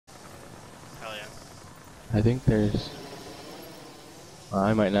I think there's...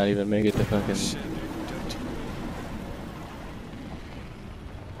 I might not even make it to fucking... Shit, dude.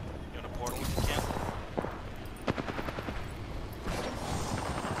 You want a portal if you can?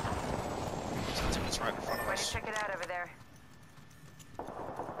 It's right in front of us. Check it out over there.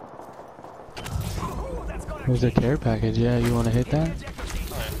 There's a care package, yeah, you wanna hit that?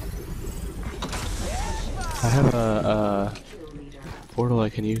 I have a portal I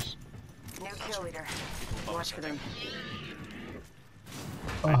can use. New kill leader. Watch for them.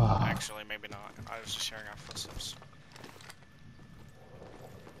 Actually, maybe not. I was just hearing our footsteps.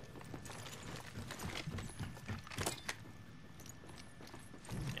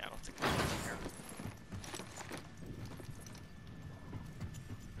 Yeah, I don't think there's anything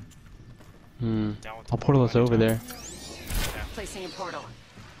here. I'll portal us over there. Yeah. Placing a portal.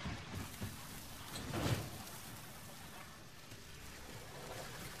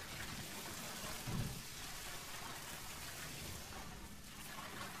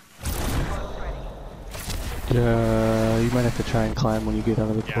 You might have to try and climb when you get out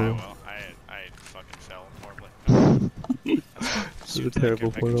of the portal. Yeah, well, I fucking fell horribly. This is a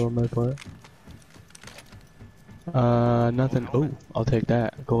terrible portal on my part. Nothing. Oh, I'll take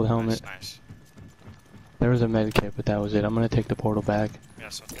that. Gold helmet. Nice. There was a med kit, but that was it. I'm gonna take the portal back. Yeah,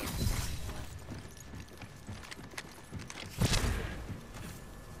 sounds good.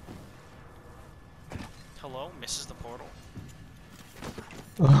 Hello, misses the portal.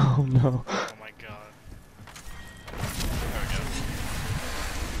 Oh no. Oh my god. There we go.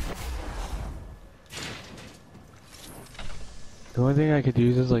 The only thing I could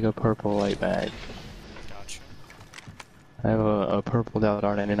use is like a purple light bag. Gotcha. I have a purple Delta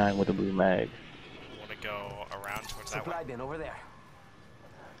R99 with a blue mag. You wanna go around towards that way? Supply bin over there.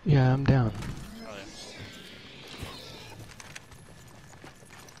 Yeah, I'm down. Oh yeah.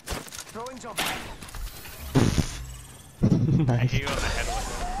 Throwing jump. I Nice. hit you on the head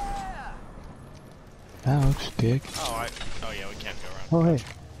with it. Ouch, dick. Oh, oh yeah, we can't go around. Oh hey,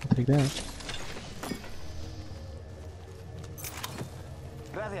 I'll take that.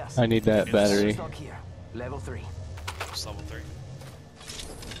 Gracias. I need that battery. Stock here. Level 3. It's level 3.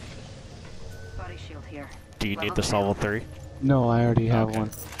 Body shield here. Do you need this level 3? No, I already have Okay.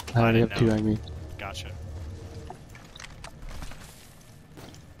 one. I already have didn't two, know. I mean. Gotcha.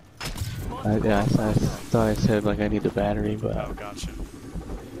 Yeah, I thought I said like I need the battery, but Oh, gotcha.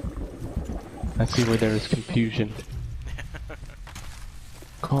 I see where there is confusion.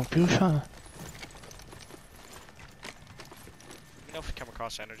 Confusion? Let me know if you come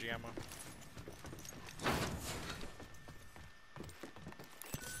across energy ammo.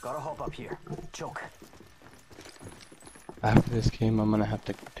 Gotta hop up here. Choke. After this game, I'm gonna have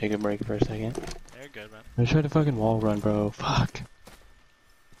to take a break for a second. You're good, man. I tried to fucking wall run, bro. Fuck.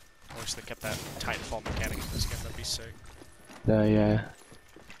 I wish they kept that Titanfall mechanic in this game. That'd be sick. Yeah.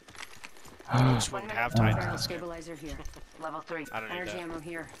 I wish we would have Titan in Thermal this game. stabilizer here. Level 3. I don't need Energy that. ammo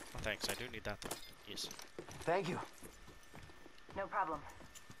here. Oh, thanks, I do need that though. Yes. Thank you. No problem.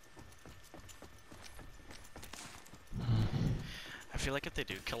 I feel like if they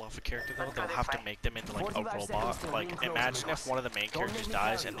do kill off a character though, they'll have to make them into like a robot. Like, imagine if one of the main characters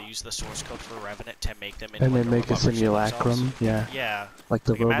dies and they use the source code for Revenant to make them into And like then make a robot version of simulacrum. themselves. Yeah. Yeah. Like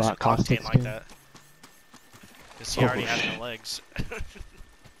the Imagine robot costume Octane like skin. that. Because he already has no legs.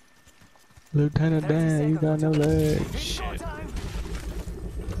 Lieutenant Dan, you got no legs. Shit.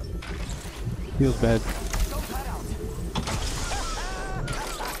 Feels bad.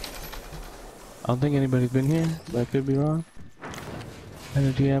 I don't think anybody's been here, but I could be wrong.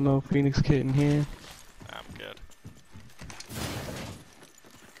 Energy ammo, Phoenix kit in here. I'm good.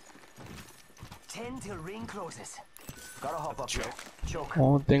 10 till ring closes. Gotta hop up here. Choke.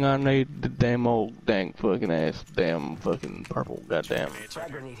 Only thing I need, the damn old dang fucking ass, damn fucking purple, goddamn. Grenades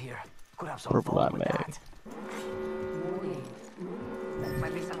Frag right here. grenade here. Could have some Purple fun light with mag. that.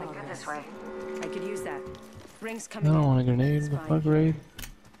 Might be something good this way. I could use that. Rings I coming don't in. want a grenade, the fuck, Raid?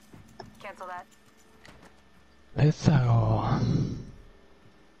 Cancel that. Let's go.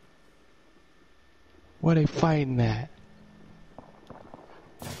 What they fighting at?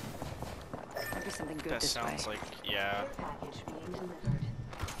 Might be something good That this way. sounds like, yeah.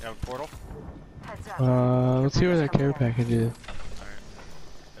 You have a portal? Heads up. Let's see where that care package is.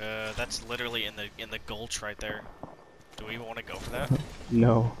 That's literally in the gulch right there. Do we want to go for that?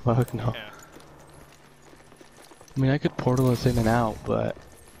 No, fuck no. Yeah. I mean, I could portal us in and out, but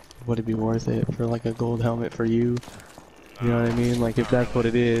would it be worth it for like a gold helmet for you? You know what I mean? Like if that's what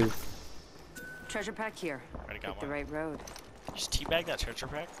it is. Treasure pack here. Already got Hit the one. right road. You just teabag that treasure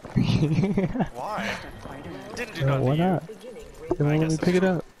pack? Yeah. Why? Quite a It didn't do Yeah, nothing why to you. not? Then I let guess me that's pick it true.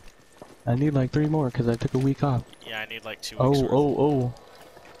 up. I need like 3 more because I took a week off. Yeah, I need like 2 weeks Oh, worth. oh.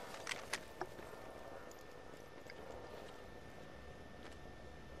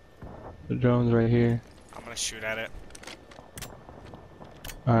 The drone's right here. I'm gonna shoot at it.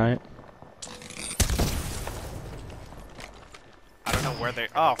 Alright. I don't know where they.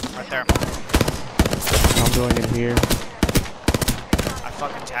 Oh, right there. I'm going in here. I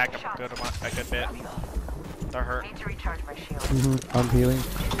fucking tagged them a good bit. They're hurt. Need to recharge my shield. I'm healing.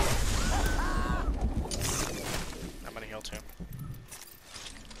 I'm gonna heal too.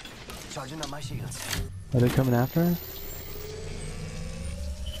 Charging up my shields. Are they coming after us?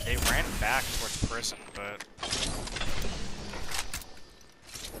 They ran back towards prison, but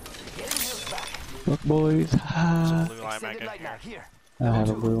Getting heals back. Look, boys. there's a Ha. blue line back Extended in light now. here. Here. I have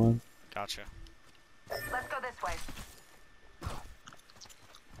a blue one. Gotcha. Let's go this way.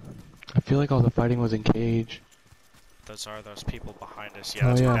 I feel like all the fighting was in cage. Those are those people behind us. Yeah, Oh,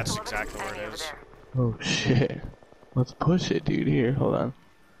 that's, yeah. that's exactly where it is. Oh shit. Let's push it, dude. Here, hold on.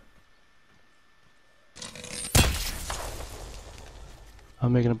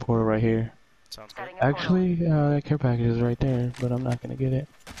 I'm making a portal right here. Sounds good. Actually, that care package is right there, but I'm not gonna get it.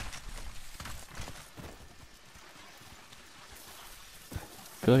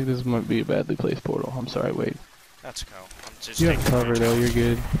 I feel like this might be a badly placed portal. I'm sorry, Wade. Let's go. I'm just You have taking cover damage. though, you're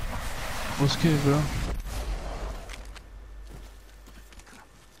good. What's good, bro?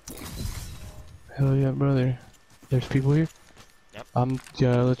 Hell yeah, brother. There's people here? Yep.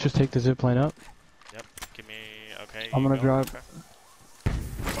 Let's just take the zip line up. Yep. Give me. Okay. I'm you gonna go. drop. Okay.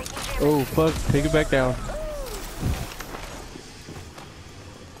 Oh, fuck. Take it back down.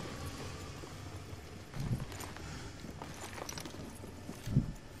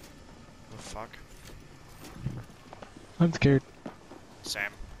 The fuck? I'm scared.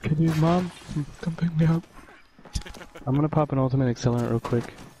 Sam. Can you, Mom? Come pick me up. I'm gonna pop an ultimate accelerant real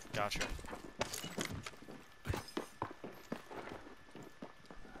quick. Gotcha.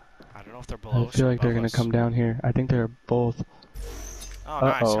 I don't know if they're below I us feel or like they're above gonna us. come down here. I think they're both. Oh,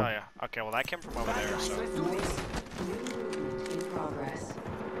 nice. Uh-oh. Hell yeah. Okay, well that came from over there, so. Let's do this. In progress.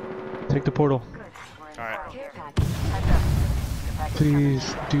 Take the portal. Alright. Care package. Heads up. The package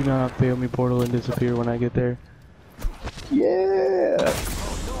Please do not fail me portal and disappear when I get there. Yeah! Oh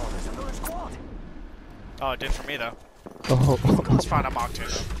no, there's another squad. Oh, it did for me though. Oh, It's fine, I'm octane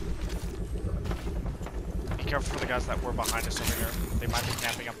though. Be careful for the guys that were behind us over here. They might be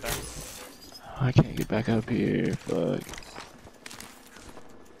camping up there. I can't get back up here. Fuck.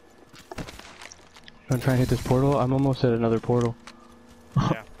 I'm trying to hit this portal. I'm almost at another portal.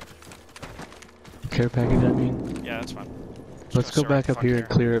 Yeah. Care package, I mean. Yeah, that's fine. Let's go back up here and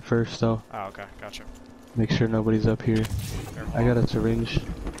clear it first, though. Oh, okay, gotcha. Make sure nobody's up here. Careful. I got a syringe.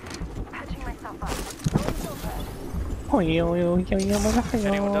 patching myself up. If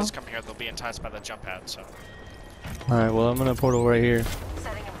anyone does come here, they'll be enticed by the jump pad, so. Alright, well, I'm gonna portal right here.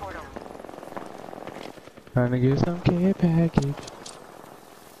 Setting a portal. Trying to get some care package.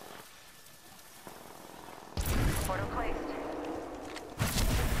 Portal placed.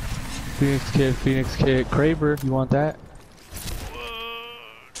 Phoenix kit. Kraber, you want that?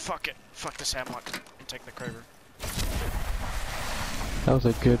 Fuck it. Fuck this hamlock. I'm taking the Kraber. That was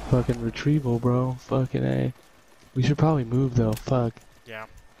a good fucking retrieval, bro. Fucking A. We should probably move, though. Fuck. Yeah.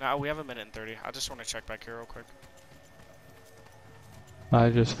 No, we have a minute and 30. I just want to check back here real quick. I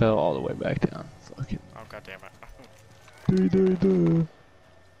just fell all the way back down. Fucking. Oh, god damn it. Duh.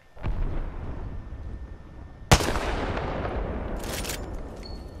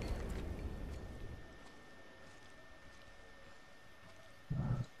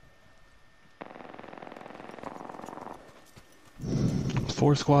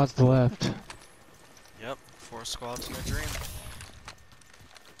 Four squads left. Yep. 4 squads in a dream.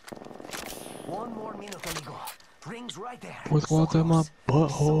 One more minute, amigo. Rings right there. Four squads at my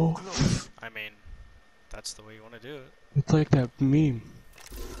butthole. So close. I mean, that's the way you want to do it. It's like that meme.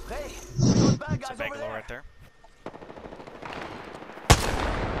 Hey, those bad It's a guys big over low there. right there.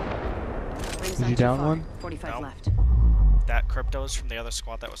 Rings Did not you too down far. one? 45 No. left. That crypto is from the other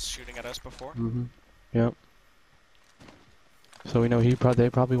squad that was shooting at us before. Mm-hmm. Yep. So we know they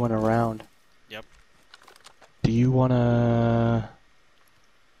probably went around. Yep. Do you wanna?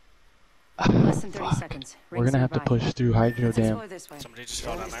 Less than 30 Fuck. seconds. We're Rings gonna have to nearby. push through Hydro Let's Dam. explore this way. Somebody just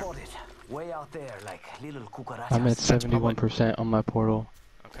fell down Enemy there. spotted. Way out there, like little cucarachas. I'm at That's probably- 71% on my portal.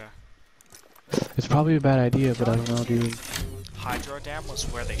 Okay. It's probably a bad idea, but I don't know, dude. Hydro Dam was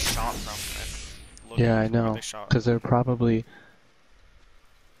where they shot from. And look Yeah, I where know. they shot. Because they're probably.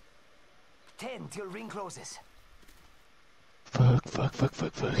 10 till ring closes. Fuck.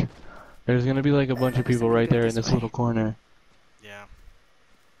 There's gonna be like a bunch of people right there in this little corner. Yeah.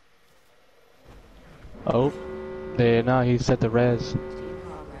 Oh, he set the res.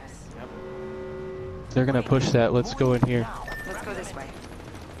 Yep. They're gonna push that. Let's go in here. Let's go this way.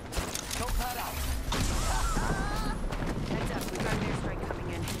 Choke that out. Heads up, we've got an airstrike coming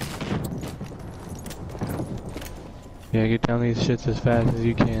in. Yeah, get down these shits as fast as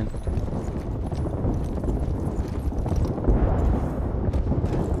you can.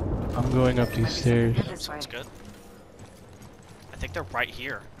 I'm going up these stairs. This way. Sounds good. I think they're right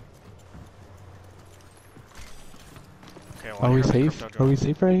here. Okay, well, Are I we hear the safe? crypto Are drone. we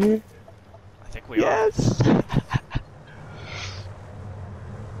safe right here? I think we are. Yes!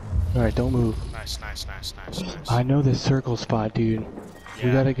 Alright, don't move. Nice. I know this circle spot, dude. Yeah,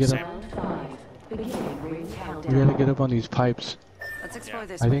 We gotta get same. up. We gotta get up on these pipes. Let's explore Yeah.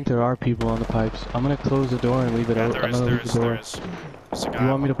 this I way. think there are people on the pipes. I'm gonna close the door and leave it Yeah, open. there I'm is, gonna there leave is, the door. there is. There's a guy You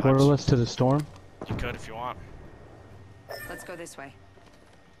want me to on the portal pipes. us to the storm? You could if you want. Let's go this way.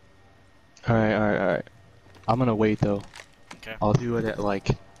 Alright. I'm gonna wait though. Okay, I'll do it at like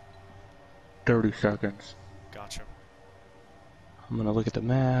 30 seconds. gotcha. I'm gonna look at the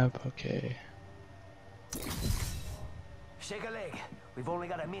map. Okay. Shake a leg. We've only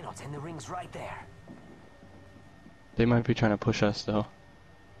got a minute and the ring's right there. They might be trying to push us though.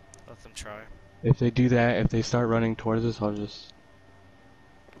 Let them try. If they do that, if they start running towards us, I'll just...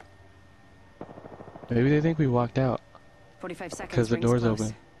 Maybe they think we walked out. 45 seconds. Because the rings door's close.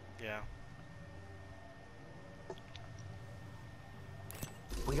 open. Yeah.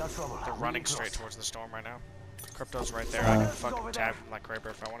 We got trouble. They're Really running close. straight towards the storm right now. Crypto's right there. I can Uh, fucking tag him like Kraber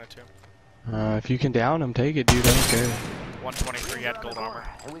if I wanted to. If you can down them, take it, dude. I don't care. 123 had gold armor.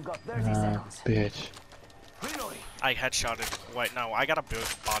 And we've got 30 seconds. Bitch. Reloading. I headshotted. Wait, no, I got a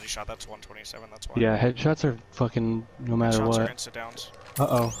body shot. That's 127. That's why. Yeah, headshots are fucking no matter Shots are what. insta downs.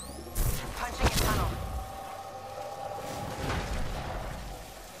 Uh-oh. Punching a tunnel.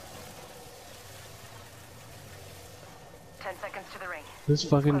 Seconds to the ring. This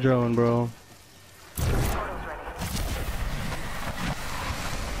fucking drone, bro. Portal's ready.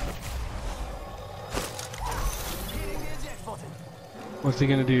 Hitting the eject button. What's he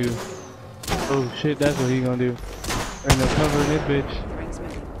gonna do? Oh shit, that's what he gonna do. Ain't no covering it, bitch. Ring's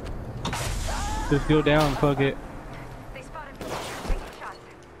moving. Just go down, fuck it. They spotted me. Taking shots.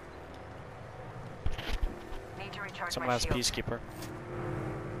 Need to recharge Someone my has shield. Peacekeeper.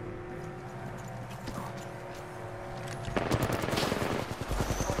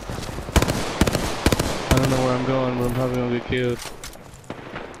 I don't know where I'm going, but I'm probably gonna get killed.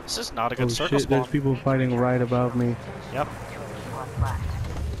 This is not a Oh good circle shit, spawn. there's people fighting right above me. Yep.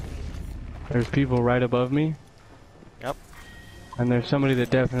 There's people right above me. Yep. And there's somebody that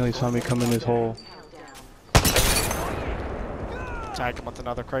definitely saw me come in this hole. Tag him with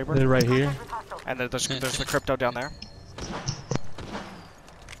another Kraber. They're right here. And then there's the crypto down there.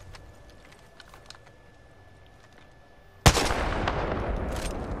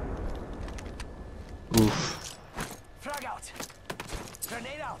 Oof. Frag out.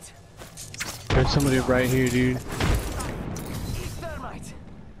 Grenade out. There's somebody right here, dude. Eat thermite.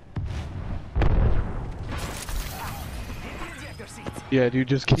 Hit the ejector seat. Yeah, dude,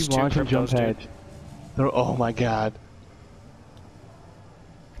 just keep There's two launching jump cryptos, dude. pads. Oh my god.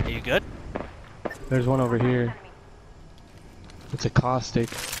 Are you good? There's one over here. It's a caustic.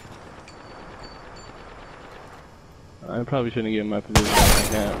 I probably shouldn't get in my position like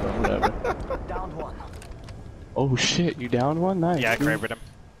that, but whatever. Downed one. Oh shit, you down one? Nice. Yeah, I dude. Krabered him.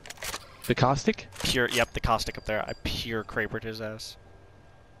 The caustic? Pure, yep, the caustic up there. I pure Krabered his ass.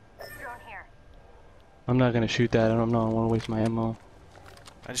 Drone here. I'm not gonna shoot that. I don't want to waste my ammo.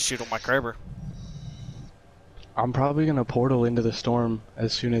 I just shoot with my Kraber. I'm probably gonna portal into the storm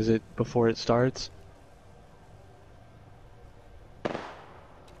as soon as before it starts.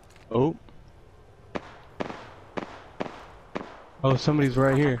 Oh. Oh, somebody's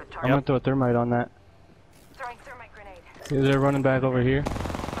right here. I'm gonna throw a thermite on that. Throwing thermite grenade. They're running back over here.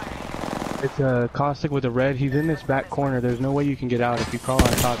 It's a caustic with a red. He's in this back corner. There's no way you can get out. If you crawl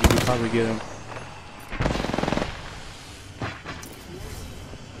on top, you can probably get him.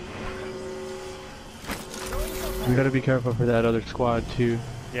 We gotta be careful for that other squad too.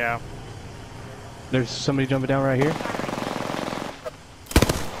 Yeah. There's somebody jumping down right here.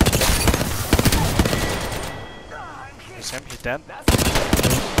 He's him, he's dead.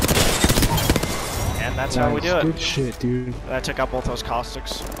 And that's how we do it. Good shit, dude. I took out both those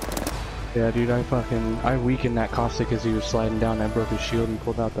caustics. Yeah, dude, I weakened that caustic as he was sliding down. I broke his shield and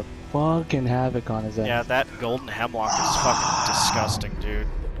pulled out the fucking havoc on his ass. Yeah, that golden hemlock is fucking disgusting, dude.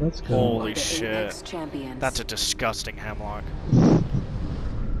 Let's go. Holy shit. Ex-champions. That's a disgusting hemlock.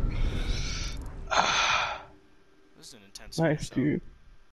 This is an intense Nice, episode. dude.